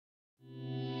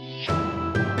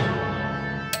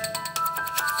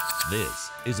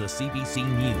This is a CBC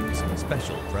News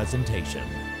special presentation.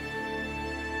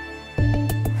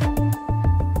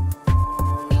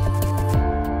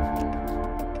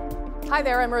 Hi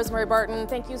there, I'm Rosemary Barton.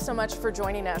 Thank you so much for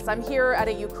joining us. I'm here at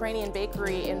a Ukrainian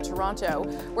bakery in Toronto,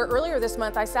 where earlier this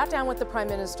month I sat down with the Prime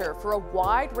Minister for a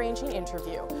wide-ranging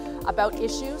interview about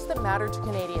issues that matter to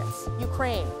Canadians.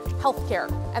 Ukraine, healthcare,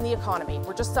 and the economy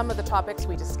were just some of the topics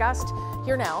we discussed.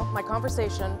 Here now, my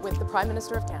conversation with the Prime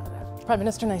Minister of Canada. Prime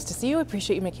Minister, nice to see you. I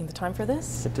appreciate you making the time for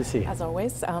this. Good to see you. As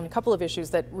always, a couple of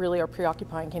issues that really are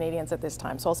preoccupying Canadians at this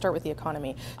time. So I'll start with the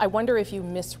economy. I wonder if you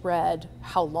misread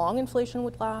how long inflation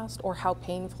would last or how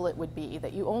painful it would be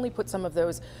that you only put some of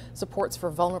those supports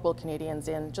for vulnerable Canadians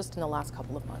in just in the last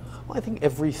couple of months. Well, I think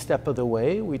every step of the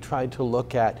way we tried to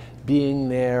look at being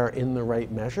there in the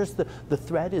right measures. The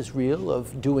threat is real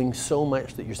of doing so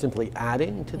much that you're simply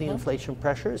adding to the inflation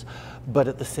pressures, but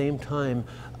at the same time,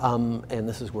 and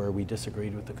this is where we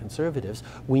disagreed with the Conservatives,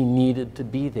 we needed to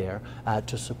be there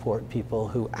to support people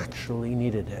who actually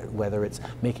needed it, whether it's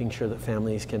making sure that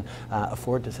families can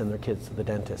afford to send their kids to the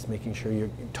dentist, making sure you're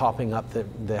topping up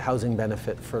the housing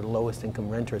benefit for lowest income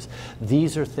renters.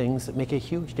 These are things that make a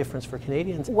huge difference for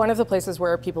Canadians. One of the places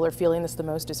where people are feeling this the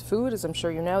most is food. As I'm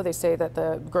sure you know, they say that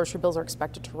the grocery bills are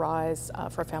expected to rise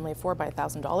for a family of four by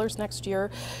 $1,000 next year.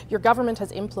 Your government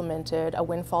has implemented a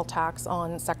windfall tax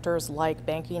on sectors like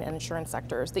banking and insurance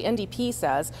sectors. The NDP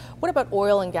says, what about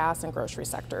oil and gas and grocery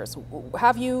sectors?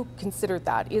 Have you considered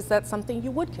that? Is that something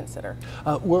you would consider?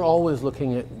 We're always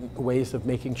looking at ways of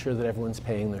making sure that everyone's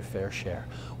paying their fair share.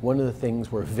 One of the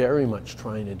things we're very much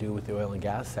trying to do with the oil and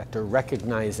gas sector,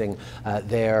 recognizing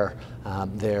their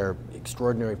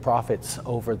extraordinary profits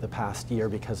over the past year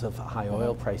because of high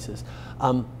oil prices,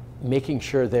 making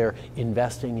sure they're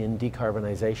investing in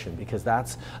decarbonization, because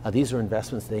these are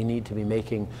investments they need to be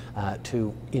making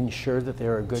to ensure that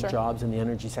there are good jobs in the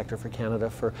energy sector for Canada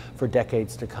for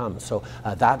decades to come. So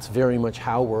that's very much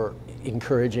how we're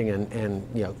encouraging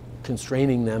and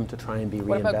constraining them to try and be reinvesting.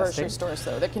 What about grocery stores,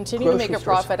 though, that continue to make a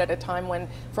profit at a time when,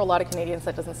 for a lot of Canadians,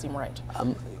 that doesn't seem right?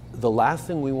 The last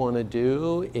thing we want to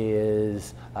do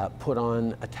is put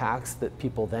on a tax that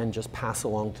people then just pass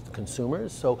along to the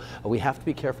consumers. So we have to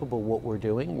be careful about what we're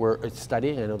doing. We're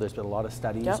studying. I know there's been a lot of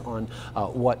studies on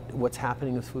what's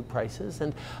happening with food prices,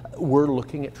 and we're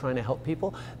looking at trying to help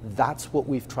people. That's what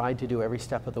we've tried to do every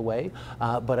step of the way.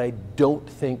 But I don't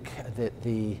think that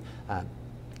the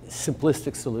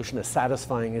simplistic solution, as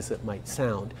satisfying as it might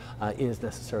sound, is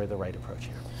necessarily the right approach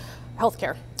here.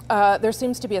 Healthcare. There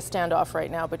seems to be a standoff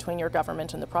right now between your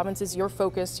government and the provinces. Your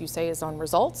focus, you say, is on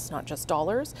results, not just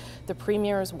dollars. The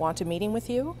premiers want a meeting with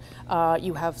you.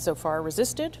 You have so far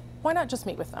resisted. Why not just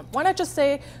meet with them? Why not just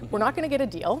say, we're not going to get a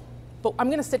deal, but I'm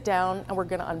going to sit down and we're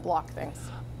going to unblock things?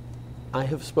 I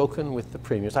have spoken with the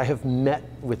premiers. I have met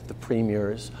with the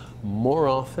premiers more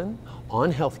often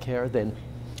on healthcare than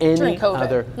any during COVID,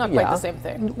 other. not quite the same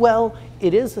thing. Well,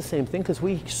 it is the same thing, because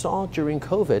we saw during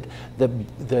COVID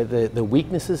the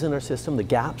weaknesses in our system, the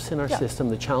gaps in our system,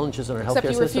 the challenges in our healthcare system.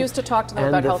 Except you refused to talk to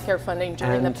them about healthcare funding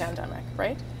during the pandemic,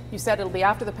 right? You said it'll be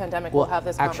after the pandemic we'll have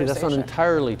this conversation. Actually, that's not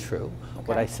entirely true. Okay.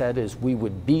 What I said is we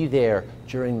would be there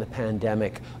during the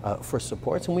pandemic for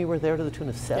supports, and we were there to the tune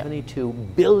of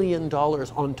 $72 billion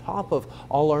on top of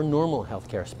all our normal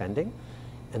healthcare spending.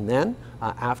 And then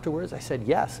afterwards, I said,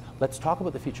 yes, let's talk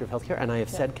about the future of healthcare. And I have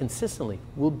said consistently,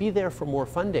 we'll be there for more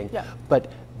funding.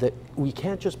 But we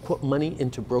can't just put money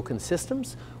into broken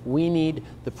systems. We need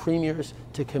the premiers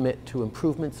to commit to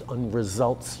improvements on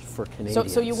results for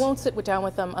Canadians. So you won't sit down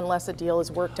with them unless a deal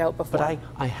is worked out before? But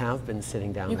I have been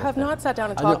sitting down with them. You have not sat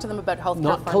down and talked to them about healthcare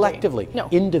not funding? Collectively. No.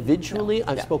 Individually,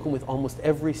 I've spoken with almost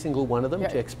every single one of them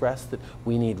to express that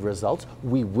we need results.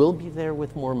 We will be there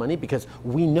with more money, because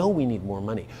we know we need more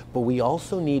money. But we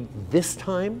also need, this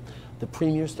time, the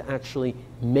premiers to actually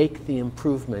make the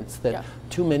improvements that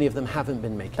too many of them haven't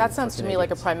been making. That sounds to me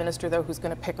like a Prime Minister, though, who's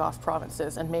going to pick off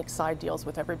provinces and make side deals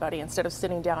with everybody instead of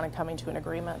sitting down and coming to an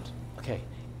agreement. Okay.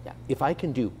 If I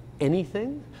can do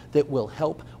anything that will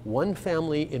help one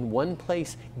family in one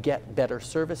place get better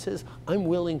services, I'm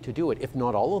willing to do it. If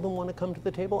not all of them want to come to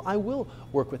the table, I will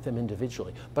work with them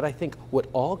individually. But I think what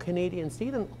all Canadians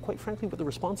need, and quite frankly what the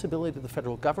responsibility of the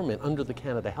federal government under the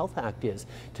Canada Health Act is,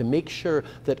 to make sure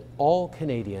that all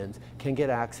Canadians can get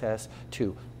access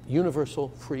to universal,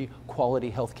 free, quality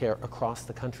health care across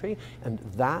the country, and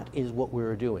that is what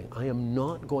we're doing. I am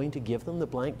not going to give them the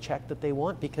blank check that they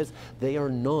want, because they are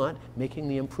not making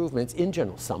the improvements in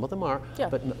general. Some of them are,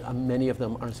 but many of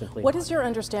them are simply What is your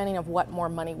understanding of what more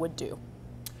money would do?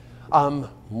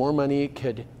 More money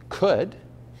could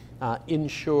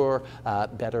ensure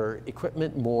better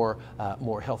equipment, more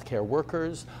healthcare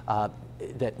workers,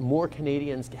 that more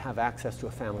Canadians have access to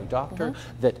a family doctor,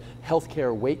 that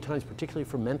healthcare wait times, particularly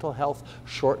for mental health,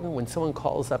 shorten. When someone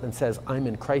calls up and says, I'm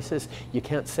in crisis, you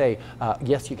can't say,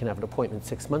 yes, you can have an appointment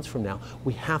 6 months from now.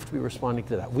 We have to be responding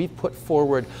to that. We've put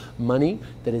forward money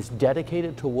that is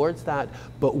dedicated towards that,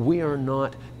 but we are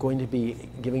not going to be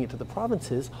giving it to the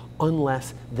provinces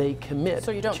unless they commit so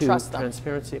you don't to trust them.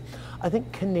 Transparency. I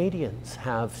think Canadians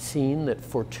have seen that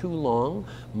for too long,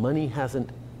 money hasn't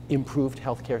improved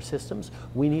healthcare systems.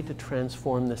 We need to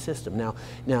transform the system. Now,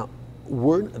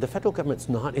 the federal government's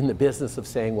not in the business of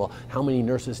saying, well, how many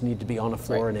nurses need to be on a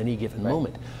floor in any given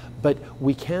moment. But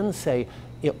we can say,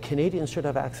 Canadians should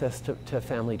have access to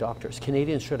family doctors.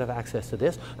 Canadians should have access to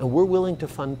this, and we're willing to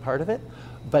fund part of it.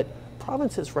 But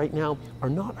provinces right now are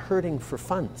not hurting for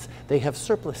funds. They have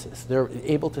surpluses. They're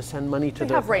able to send money to their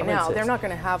provinces. Right now. They're not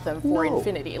going to have them for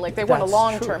infinity. Like they want a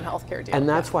long-term healthcare deal. And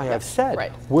that's why I've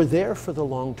said we're there for the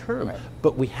long term.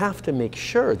 But we have to make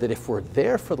sure that if we're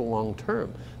there for the long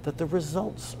term, that the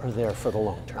results are there for the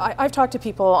long term. I've talked to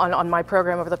people on my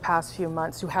program over the past few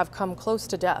months who have come close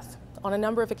to death on a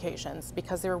number of occasions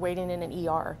because they were waiting in an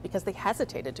ER, because they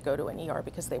hesitated to go to an ER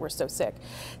because they were so sick.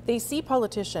 They see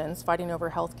politicians fighting over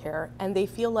health care and they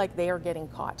feel like they are getting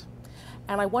caught.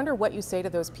 And I wonder what you say to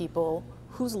those people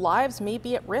whose lives may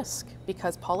be at risk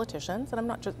because politicians, and I'm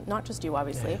not just you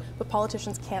obviously, but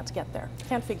politicians can't get there,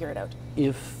 can't figure it out.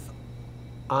 If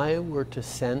I were to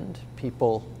send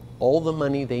people all the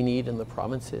money they need in the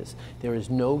provinces, there is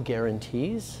no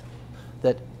guarantees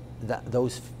that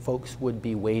those folks would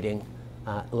be waiting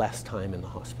less time in the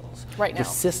hospitals. Right now. The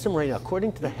system right now,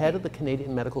 according to the head of the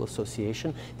Canadian Medical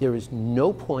Association, there is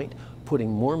no point putting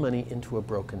more money into a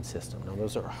broken system. Now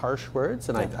those are harsh words,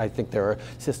 and I think there are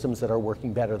systems that are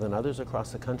working better than others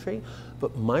across the country,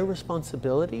 but my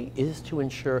responsibility is to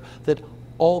ensure that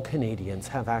all Canadians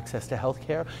have access to health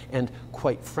care, and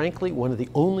quite frankly, one of the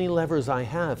only levers I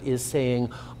have is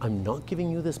saying, I'm not giving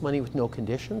you this money with no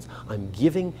conditions, I'm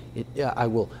giving it, I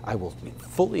will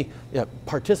fully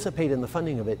participate in the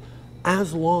funding of it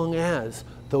as long as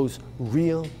those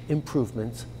real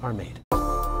improvements are made.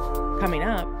 Coming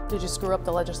up, did you screw up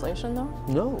the legislation though?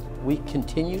 No, we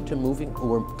continue to we're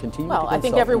continuing to consult. Well, I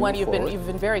think everyone, you've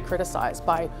been very criticized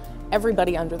by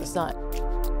everybody under the sun.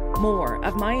 More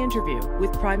of my interview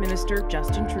with Prime Minister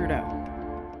Justin Trudeau.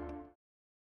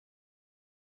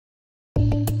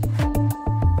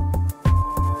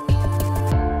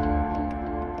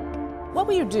 What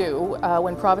will you do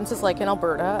when provinces like in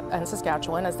Alberta and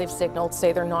Saskatchewan, as they've signaled,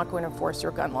 say they're not going to enforce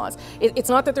your gun laws? It's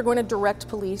not that they're going to direct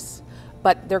police,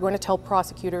 but they're going to tell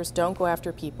prosecutors, don't go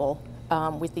after people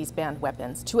with these banned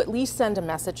weapons, to at least send a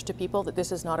message to people that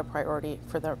this is not a priority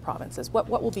for their provinces. What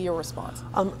will be your response?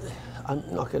 I'm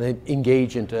not going to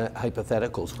engage into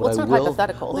hypotheticals. Well, it's not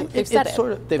hypothetical. They've said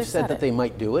it. They've said that they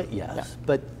might do it, yes. Yeah.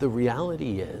 But the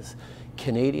reality is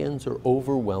Canadians are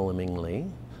overwhelmingly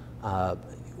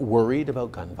worried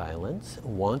about gun violence,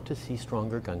 want to see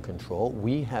stronger gun control.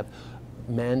 We have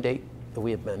a mandate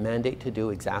to do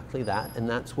exactly that, and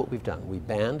that's what we've done. We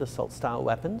banned assault-style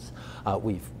weapons.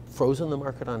 We've frozen the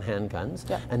market on handguns,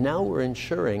 and now we're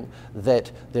ensuring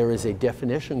that there is a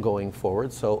definition going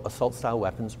forward so assault-style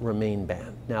weapons remain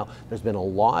banned. Now, there's been a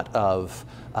lot of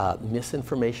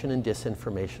misinformation and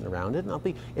disinformation around it, and I'll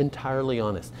be entirely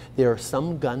honest. There are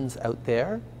some guns out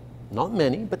there, not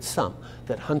many, but some,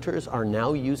 that hunters are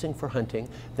now using for hunting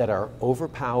that are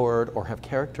overpowered or have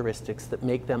characteristics that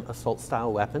make them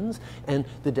assault-style weapons, and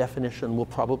the definition will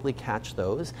probably catch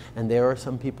those. And there are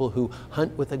some people who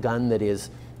hunt with a gun that is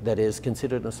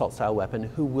considered an assault-style weapon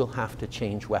who will have to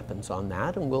change weapons on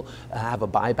that, and will have a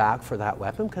buyback for that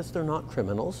weapon because they're not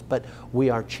criminals. But we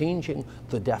are changing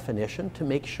the definition to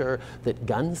make sure that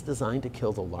guns designed to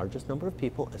kill the largest number of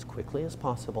people as quickly as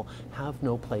possible have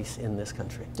no place in this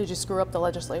country. Did you screw up the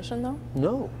legislation though?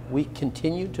 No, we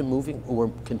continue to we're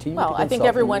continuing to consult. Well, I think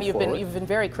everyone, you've been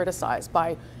very criticized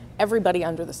by everybody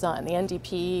under the sun, the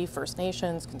NDP, First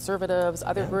Nations, Conservatives,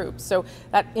 other groups. So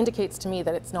that indicates to me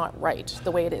that it's not right the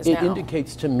way it is now. It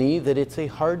indicates to me that it's a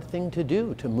hard thing to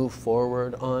do, to move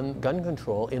forward on gun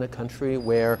control in a country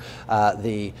where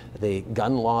the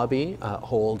gun lobby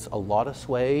holds a lot of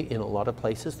sway in a lot of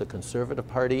places. The Conservative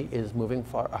Party is moving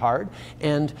hard,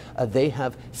 and they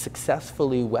have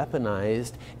successfully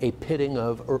weaponized a pitting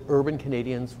of urban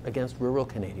Canadians against rural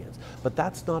Canadians. But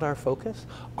that's not our focus.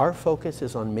 Our focus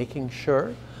is on making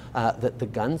sure that the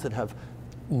guns that have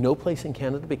no place in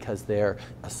Canada because they're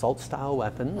assault-style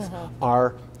weapons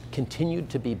are continued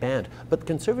to be banned. But the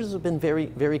Conservatives have been very,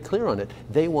 very clear on it.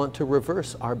 They want to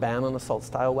reverse our ban on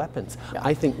assault-style weapons. Yeah.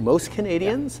 I think most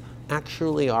Canadians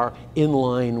actually are in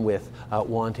line with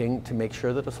wanting to make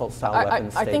sure that assault-style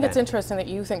weapons stay I think banned. it's interesting that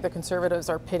you think the Conservatives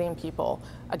are pitting people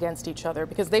against each other,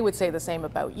 because they would say the same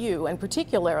about you, and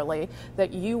particularly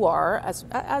that you are,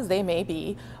 as they may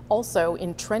be, also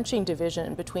entrenching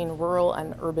division between rural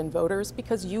and urban voters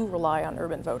because you rely on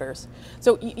urban voters.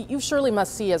 So you surely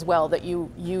must see as well that you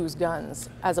use guns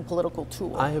as a political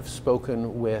tool. I have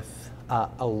spoken with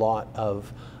a lot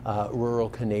of rural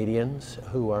Canadians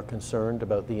who are concerned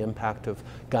about the impact of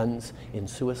guns in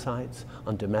suicides,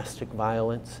 on domestic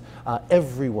violence.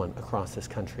 Everyone across this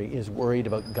country is worried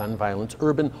about gun violence,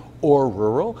 urban or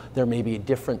rural. There may be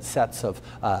different sets of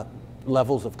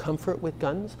levels of comfort with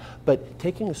guns, but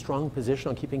taking a strong position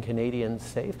on keeping Canadians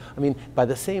safe. I mean, by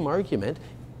the same argument,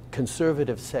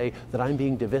 Conservatives say that I'm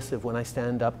being divisive when I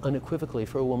stand up unequivocally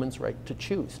for a woman's right to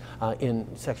choose in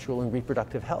sexual and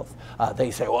reproductive health.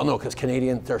 They say, well, no, because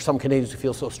there are some Canadians who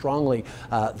feel so strongly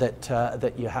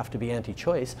that you have to be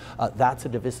anti-choice. That's a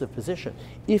divisive position.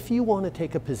 If you want to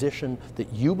take a position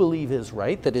that you believe is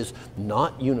right, that is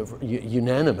not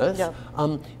unanimous,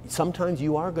 yeah. Sometimes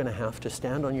you are going to have to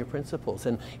stand on your principles.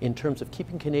 And in terms of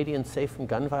keeping Canadians safe from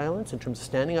gun violence, in terms of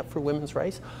standing up for women's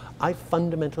rights, I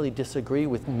fundamentally disagree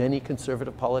with many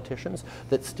Conservative politicians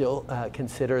that still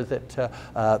consider that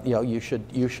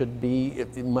you should be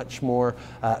much more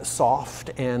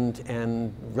soft and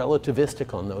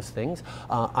relativistic on those things.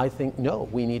 I think no,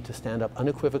 we need to stand up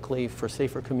unequivocally for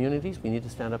safer communities. We need to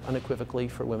stand up unequivocally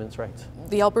for women's rights.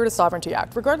 The Alberta Sovereignty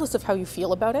Act, regardless of how you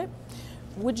feel about it,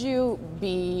 would you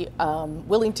be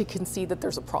willing to concede that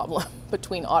there's a problem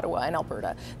between Ottawa and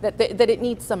Alberta, that it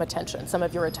needs some attention, some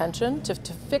of your attention, to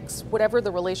fix whatever the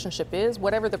relationship is,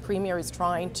 whatever the Premier is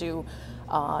trying to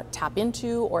tap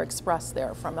into or express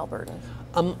there from Albertan?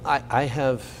 I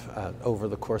have, over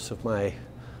the course of my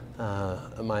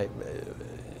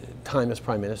time as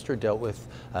Prime Minister, dealt with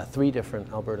 3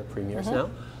 different Alberta Premiers now,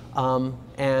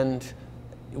 and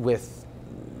with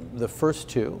the first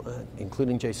 2,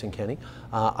 including Jason Kenney,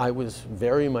 I was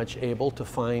very much able to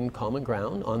find common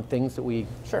ground on things that we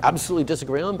absolutely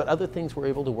disagree on, but other things we're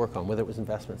able to work on, whether it was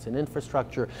investments in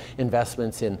infrastructure,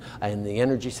 investments in the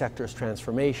energy sector's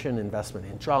transformation, investment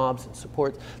in jobs and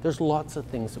support. There's lots of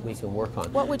things that we can work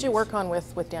on. What would you work on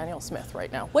with Danielle Smith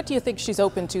right now? What do you think she's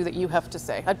open to that you have to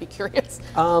say? I'd be curious.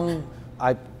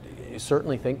 I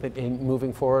certainly think that in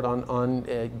moving forward on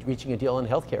reaching a deal on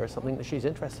healthcare is something that she's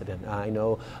interested in. I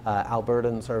know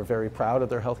Albertans are very proud of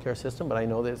their healthcare system, but I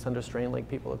know that it's under strain like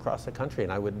people across the country,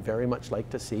 and I would very much like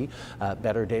to see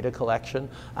better data collection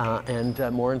and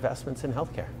more investments in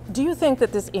healthcare. Do you think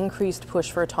that this increased push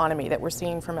for autonomy that we're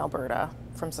seeing from Alberta,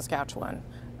 from Saskatchewan,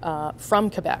 from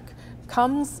Quebec,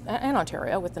 comes, and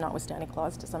Ontario with the notwithstanding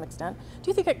clause to some extent, do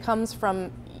you think it comes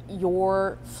from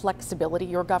your flexibility,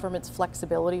 your government's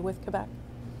flexibility with Quebec?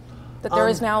 That there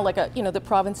is now like the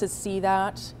provinces see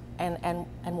that and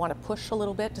want to push a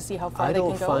little bit to see how far they can go?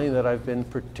 I don't find that I've been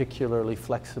particularly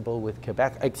flexible with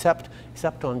Quebec, except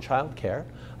on childcare,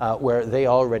 where they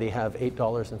already have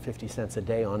 $8.50 a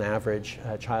day on average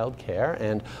childcare,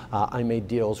 and I made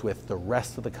deals with the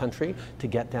rest of the country to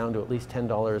get down to at least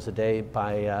 $10 a day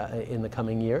in the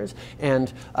coming years,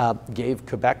 and gave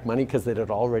Quebec money because they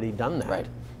had already done that. Right.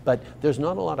 But there's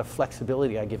not a lot of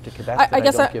flexibility I give to Quebec that I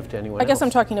don't give to anyone else. I guess I'm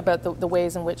talking about the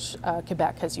ways in which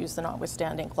Quebec has used the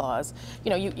notwithstanding clause.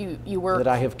 You were... That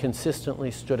I have consistently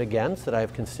stood against, that I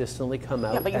have consistently come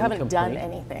out and but you haven't done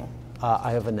anything.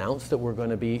 I have announced that we're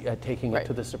going to be taking it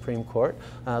to the Supreme Court,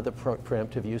 the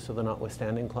preemptive use of the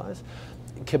notwithstanding clause.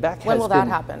 Quebec when will that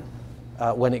happen?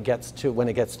 When it gets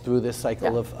through this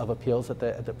cycle of appeals at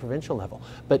the provincial level.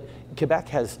 But Quebec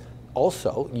has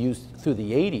also used through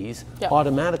the 80s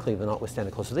automatically the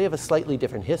notwithstanding clause. So they have a slightly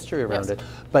different history around it,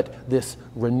 but this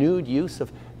renewed use of,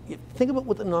 think about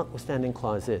what the notwithstanding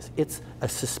clause is. It's a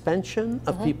suspension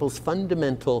of people's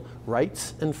fundamental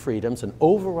rights and freedoms, an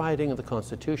overriding of the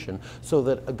Constitution, so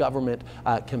that a government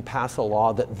can pass a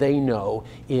law that they know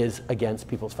is against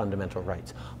people's fundamental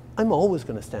rights. I'm always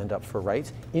going to stand up for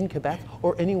rights in Quebec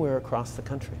or anywhere across the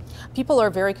country. People are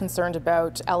very concerned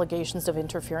about allegations of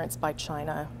interference by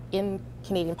China in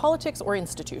Canadian politics or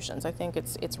institutions. I think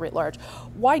it's writ large.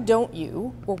 Why don't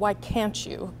you, or why can't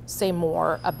you, say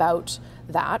more about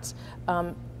that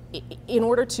in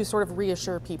order to sort of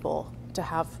reassure people to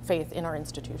have faith in our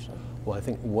institution? Well, I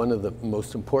think one of the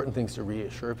most important things to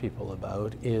reassure people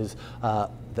about is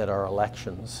that our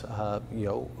elections,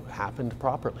 happened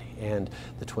properly, and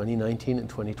the 2019 and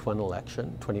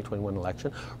 2021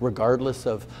 election, regardless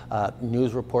of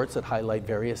news reports that highlight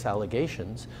various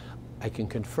allegations, I can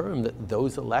confirm that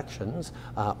those elections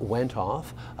went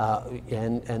off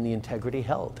and the integrity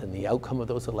held, and the outcome of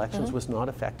those elections was not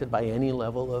affected by any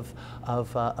level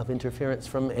of interference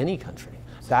from any country.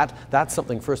 That's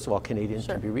something, first of all, Canadians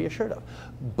can be reassured of.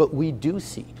 But we do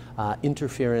see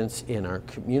interference in our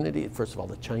community. First of all,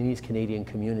 the Chinese-Canadian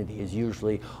community is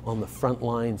usually on the front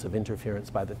lines of interference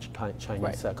by the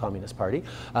Chinese Communist Party.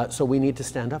 So we need to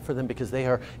stand up for them because they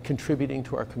are contributing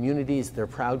to our communities. They're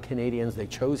proud Canadians. They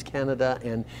chose Canada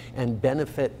and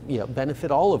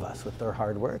benefit all of us with their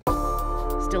hard work.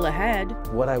 Still ahead.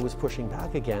 What I was pushing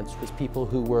back against was people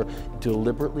who were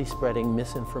deliberately spreading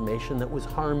misinformation that was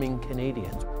harming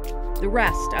Canadians. The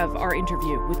rest of our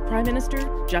interview with Prime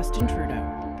Minister Justin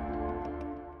Trudeau.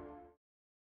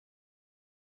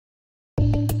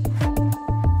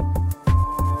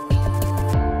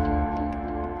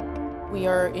 We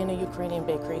are in a Ukrainian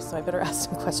bakery, so I better ask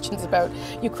some questions about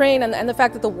Ukraine and the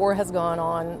fact that the war has gone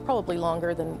on probably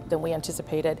longer than we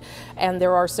anticipated. And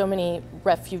there are so many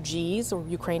refugees or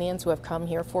Ukrainians who have come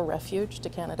here for refuge to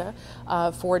Canada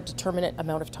for a determinate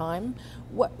amount of time.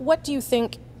 What do you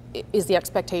think is the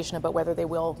expectation about whether they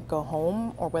will go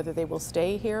home or whether they will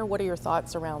stay here? What are your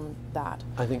thoughts around that?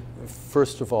 I think,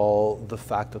 first of all, the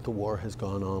fact that the war has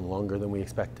gone on longer than we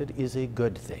expected is a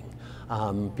good thing.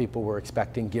 People were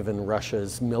expecting, given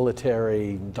Russia's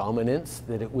military dominance,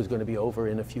 that it was going to be over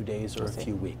in a few days or a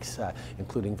few weeks,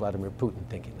 including Vladimir Putin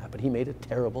thinking that. But he made a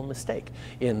terrible mistake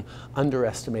in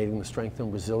underestimating the strength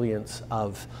and resilience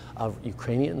of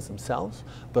Ukrainians themselves,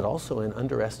 but also in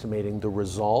underestimating the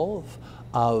resolve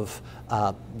of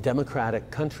democratic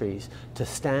countries to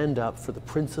stand up for the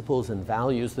principles and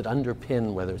values that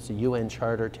underpin, whether it's the UN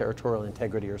Charter, territorial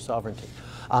integrity, or sovereignty.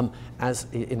 As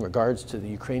in regards to the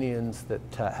Ukrainians that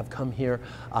have come here,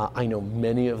 I know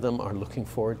many of them are looking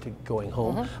forward to going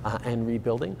home and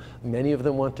rebuilding. Many of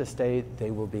them want to stay.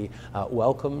 They will be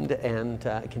welcomed and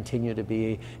continue to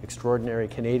be extraordinary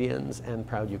Canadians and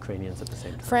proud Ukrainians at the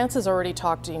same time. France has already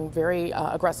talking very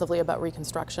aggressively about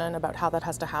reconstruction, about how that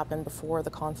has to happen before the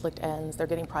conflict ends. They're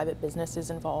getting private businesses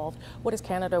involved. What is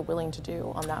Canada willing to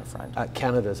do on that front?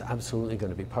 Canada is absolutely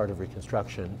going to be part of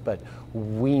reconstruction, but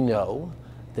we know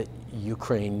that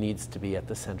Ukraine needs to be at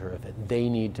the center of it. They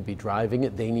need to be driving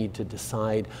it. They need to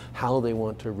decide how they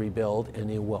want to rebuild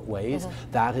and in what ways.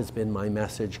 That has been my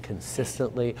message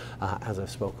consistently as I've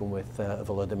spoken with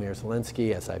Volodymyr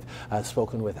Zelensky, as I've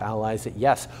spoken with allies, that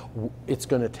yes, it's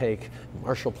going to take a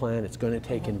Marshall Plan, it's going to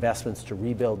take investments to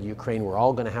rebuild Ukraine. We're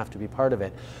all going to have to be part of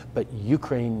it, but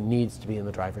Ukraine needs to be in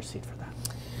the driver's seat for that.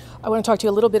 I want to talk to you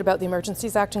a little bit about the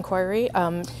Emergencies Act inquiry.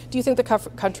 Do you think the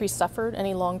country suffered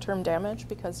any long-term damage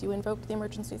because you invoked the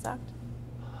Emergencies Act?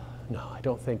 No, I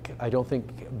don't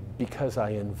think because I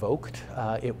invoked,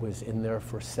 it was in there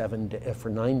for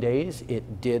 9 days.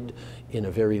 It did, in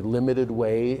a very limited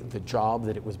way, the job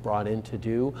that it was brought in to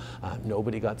do.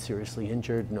 Nobody got seriously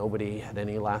injured. Nobody had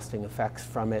any lasting effects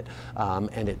from it,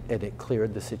 and it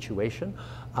cleared the situation.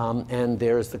 And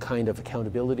there's the kind of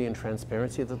accountability and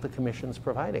transparency that the Commission's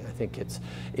providing. I think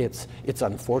it's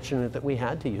unfortunate that we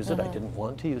had to use it. I didn't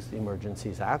want to use the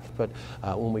Emergencies Act, but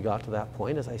when we got to that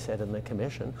point, as I said in the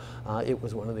Commission, it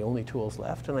was one of the only tools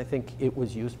left, and I think it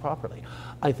was used properly.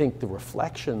 I think the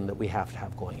reflection that we have to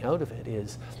have going out of it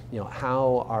is,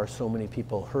 how are so many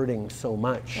people hurting so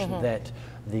much that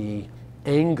the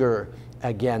anger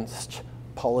against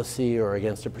policy or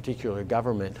against a particular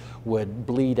government would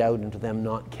bleed out into them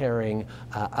not caring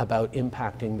about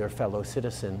impacting their fellow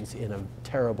citizens in a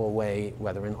terrible way,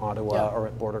 whether in Ottawa or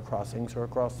at border crossings or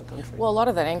across the country. Well, a lot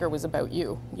of that anger was about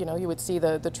you. You would see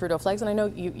the Trudeau flags, and I know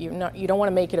you don't want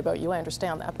to make it about you, I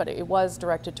understand that, but it was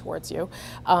directed towards you.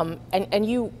 And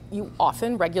you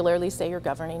often, regularly say you're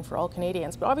governing for all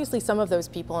Canadians, but obviously some of those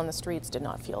people on the streets did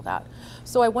not feel that.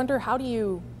 So I wonder, how do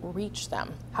you reach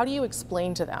them? How do you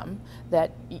explain to them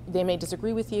that they may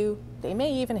disagree with you, they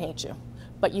may even hate you,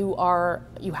 but you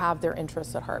have their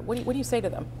interests at heart? What do you say to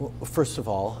them? Well, first of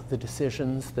all, the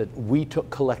decisions that we took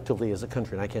collectively as a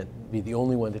country, and I can't be the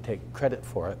only one to take credit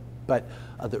for it, but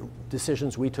the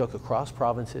decisions we took across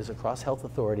provinces, across health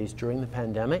authorities during the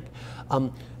pandemic,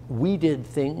 we did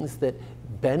things that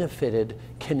benefited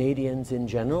Canadians in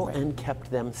general and kept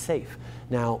them safe.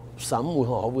 Now, some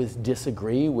will always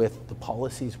disagree with the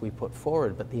policies we put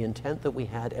forward, but the intent that we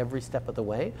had every step of the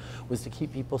way was to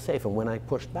keep people safe. And when I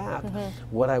pushed back,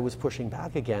 what I was pushing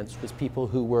back against was people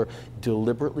who were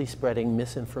deliberately spreading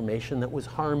misinformation that was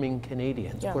harming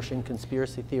Canadians, pushing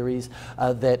conspiracy theories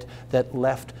that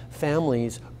left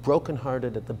families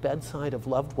brokenhearted at the bedside of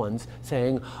loved ones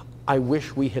saying, I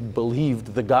wish we had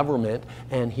believed the government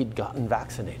and he'd gotten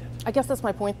vaccinated. I guess that's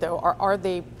my point, though. Are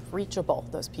they reachable,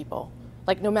 those people?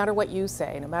 Like, no matter what you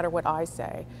say, no matter what I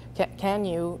say, can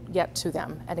you get to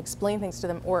them and explain things to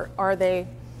them, or are they?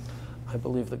 I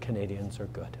believe that Canadians are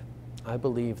good. I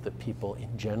believe that people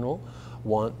in general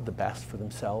want the best for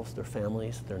themselves, their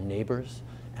families, their neighbors,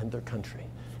 and their country.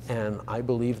 And I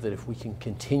believe that if we can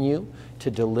continue to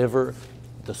deliver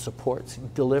the supports,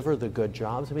 deliver the good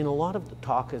jobs. I mean, a lot of the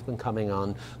talk has been coming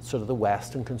on sort of the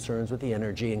West and concerns with the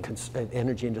energy and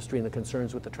energy industry and the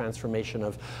concerns with the transformation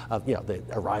of you know, the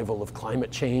arrival of climate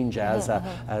change as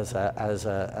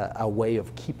a way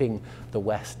of keeping the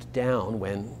West down,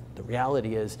 when the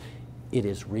reality is it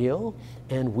is real,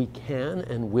 and we can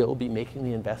and will be making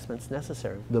the investments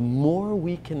necessary. The more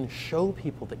we can show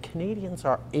people that Canadians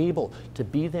are able to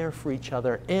be there for each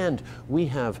other, and we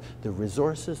have the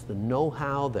resources, the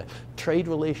know-how, the trade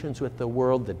relations with the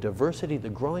world, the diversity, the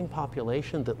growing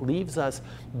population that leaves us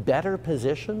better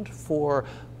positioned for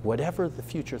whatever the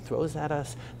future throws at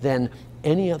us than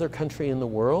any other country in the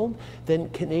world, then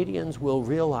Canadians will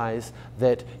realize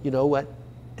that, you know what,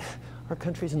 our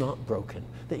country's not broken,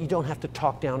 that you don't have to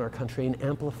talk down our country and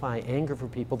amplify anger for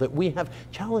people, that we have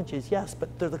challenges, yes, but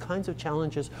they're the kinds of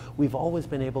challenges we've always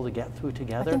been able to get through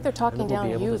together. I think they're talking down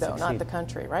you, though, not the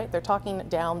country, right? They're talking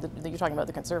down, you're talking about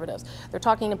the Conservatives. They're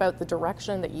talking about the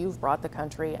direction that you've brought the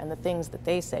country and the things that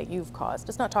they say you've caused.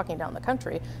 It's not talking down the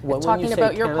country. Well, it's talking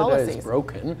about your Canada policies. Is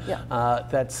broken. Yeah.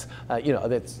 That's you know,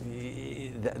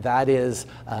 that is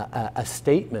a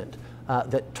statement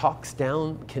that talks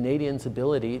down Canadians'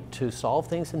 ability to solve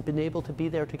things and been able to be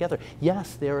there together.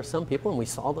 Yes, there are some people, and we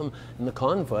saw them in the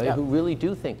convoy, who really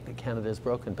do think that Canada is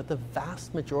broken, but the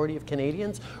vast majority of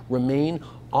Canadians remain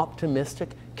optimistic,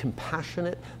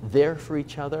 compassionate, there for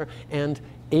each other, and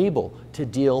able to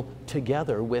deal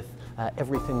together with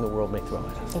everything the world may throw at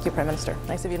us. Thank you, Prime Minister.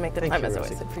 Nice of you to make the time, as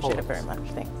always. Rosie. Appreciate it very much.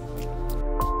 Thanks.